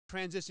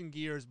transition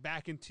gears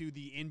back into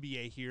the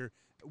NBA here.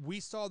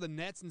 We saw the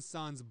Nets and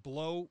Suns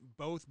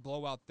both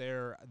blow out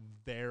their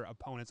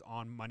opponents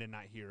on Monday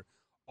night here.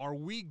 Are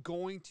we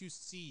going to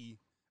see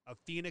a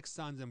Phoenix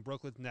Suns and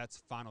Brooklyn Nets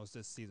finals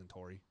this season,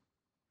 Tori?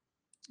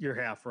 You're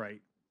half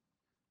right.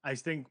 I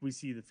think we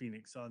see the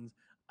Phoenix Suns.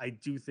 I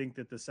do think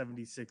that the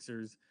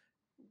 76ers,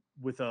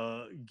 with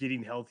a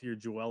getting healthier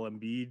Joel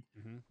Embiid,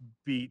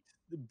 beat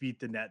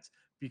the Nets,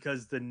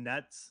 because the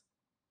Nets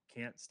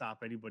can't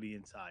stop anybody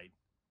inside.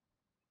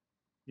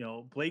 You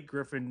know, Blake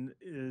Griffin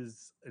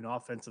is an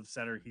offensive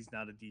center. He's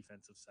not a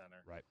defensive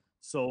center. Right.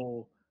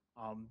 So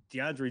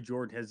DeAndre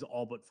Jordan has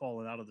all but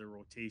fallen out of their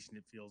rotation,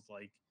 it feels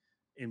like,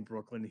 in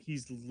Brooklyn.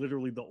 He's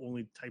literally the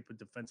only type of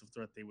defensive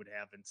threat they would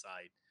have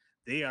inside.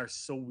 They are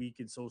so weak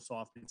and so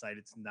soft inside,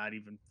 it's not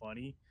even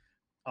funny.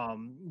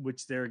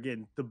 Which there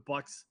again, the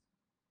Bucks,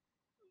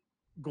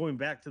 going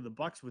back to the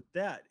Bucks with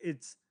that,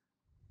 it's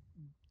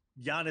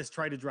Giannis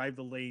tried to drive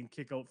the lane,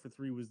 kick out for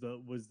three was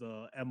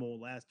the MO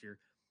last year.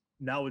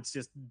 Now it's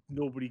just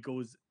nobody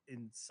goes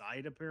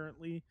inside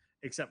apparently,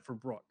 except for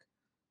Brook.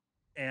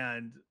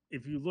 And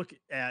if you look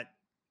at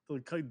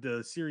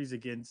the series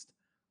against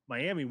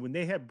Miami, when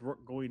they had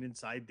Brook going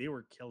inside, they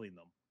were killing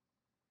them,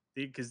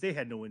 because they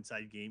had no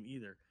inside game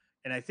either.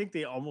 And I think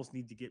they almost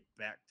need to get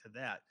back to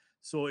that.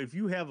 So if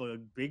you have a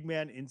big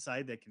man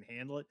inside that can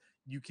handle it,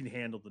 you can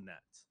handle the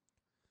Nets.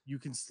 You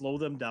can slow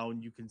them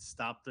down. You can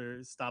stop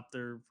their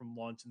from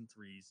launching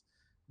threes.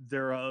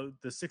 The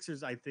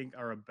Sixers, I think,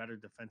 are a better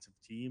defensive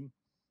team.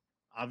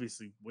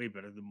 Obviously, way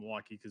better than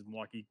Milwaukee, because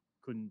Milwaukee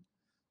couldn't,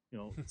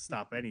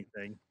 stop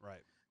anything.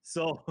 Right.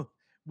 So,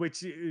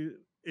 which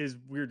is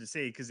weird to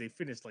say, because they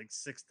finished like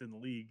 6th in the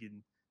league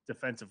in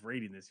defensive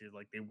rating this year.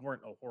 Like, they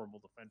weren't a horrible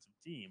defensive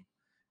team.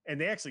 And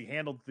they actually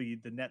handled the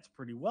Nets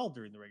pretty well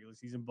during the regular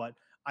season. But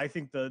I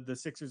think the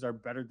Sixers are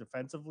better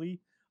defensively.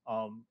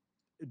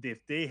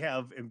 If they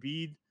have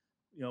Embiid,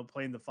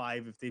 playing the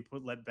 5, if they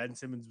let Ben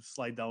Simmons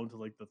slide down to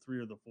like the 3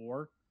 or the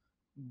 4,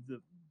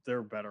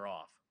 they're better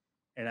off.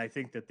 And I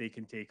think that they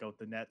can take out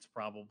the Nets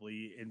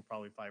in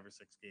 5 or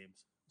 6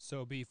 games.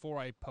 So before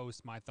I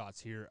post my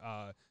thoughts here,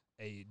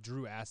 a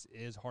Drew asked,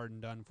 is Harden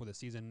done for the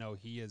season? No,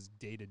 he is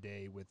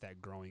day-to-day with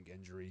that growing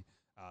injury.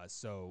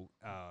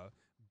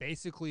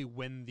 Basically,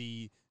 when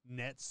the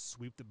Nets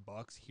sweep the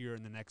Bucks here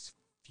in the next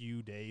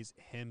few days,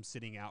 him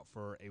sitting out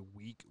for a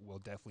week will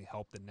definitely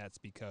help the Nets,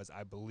 because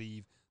I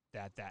believe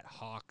that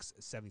Hawks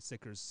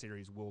 76ers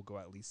series will go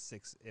at least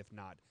 6, if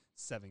not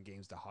 7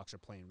 games. The Hawks are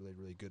playing really,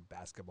 really good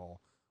basketball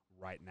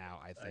right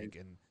now, I think,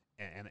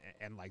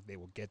 and like they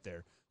will get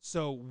there.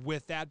 So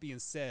with that being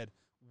said,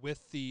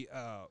 with the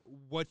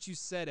what you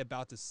said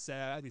about the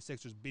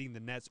 76ers beating the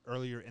Nets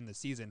earlier in the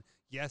season,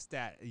 yes,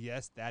 that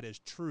is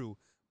true,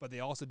 but they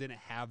also didn't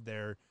have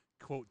their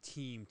quote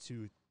team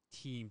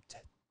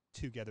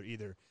together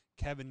either.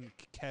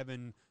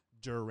 Kevin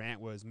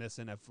Durant was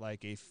missing a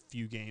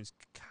few games.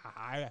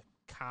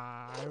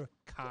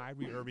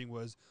 Kyrie Irving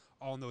was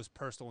on those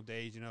personal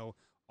days,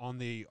 on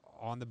the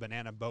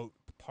banana boat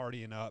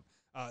partying up.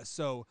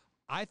 So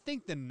I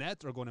think the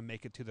Nets are going to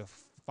make it to the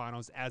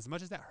finals, as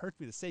much as that hurts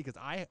me to say, because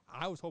I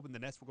was hoping the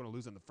Nets were going to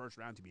lose in the first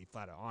round, to be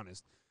flat out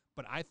honest.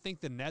 But I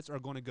think the Nets are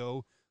going to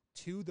go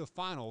to the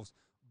finals.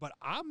 But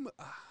I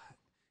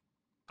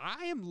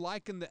am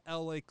liking the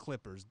LA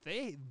Clippers.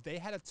 They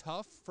had a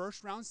tough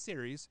first round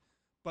series,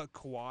 but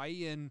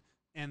Kawhi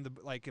and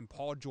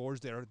Paul George,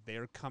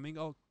 they're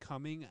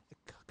coming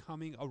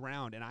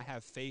around, and I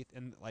have faith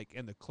in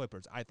the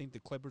Clippers. I think the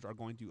Clippers are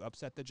going to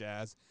upset the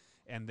Jazz,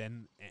 and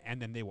then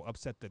they will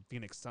upset the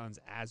Phoenix Suns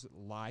as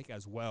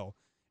well,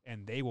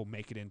 and they will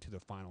make it into the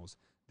finals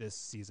this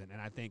season. And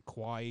I think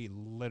Kawhi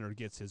Leonard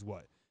gets his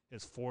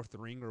 4th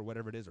ring or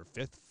whatever it is, or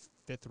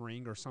fifth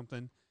ring or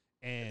something.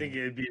 And I think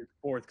it'd be his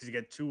 4th, because he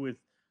got 2 with.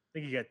 I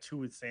think he got 2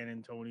 with San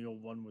Antonio,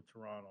 1 with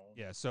Toronto.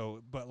 Yeah.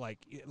 So, but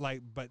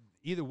but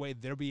either way,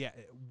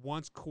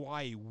 once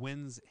Kawhi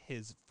wins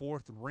his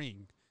 4th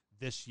ring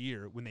this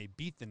year, when they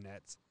beat the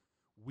Nets,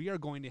 we are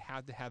going to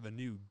have a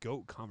new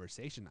GOAT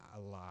conversation.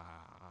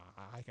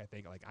 I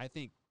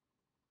think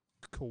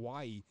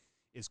Kawhi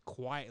is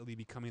quietly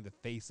becoming the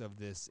face of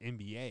this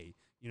NBA.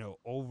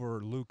 Over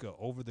Luka,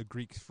 over the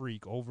Greek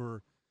Freak,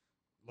 over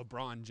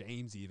LeBron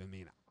James even.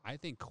 I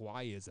think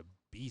Kawhi is a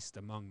beast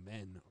among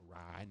men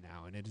right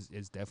now, and it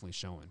is definitely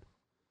showing.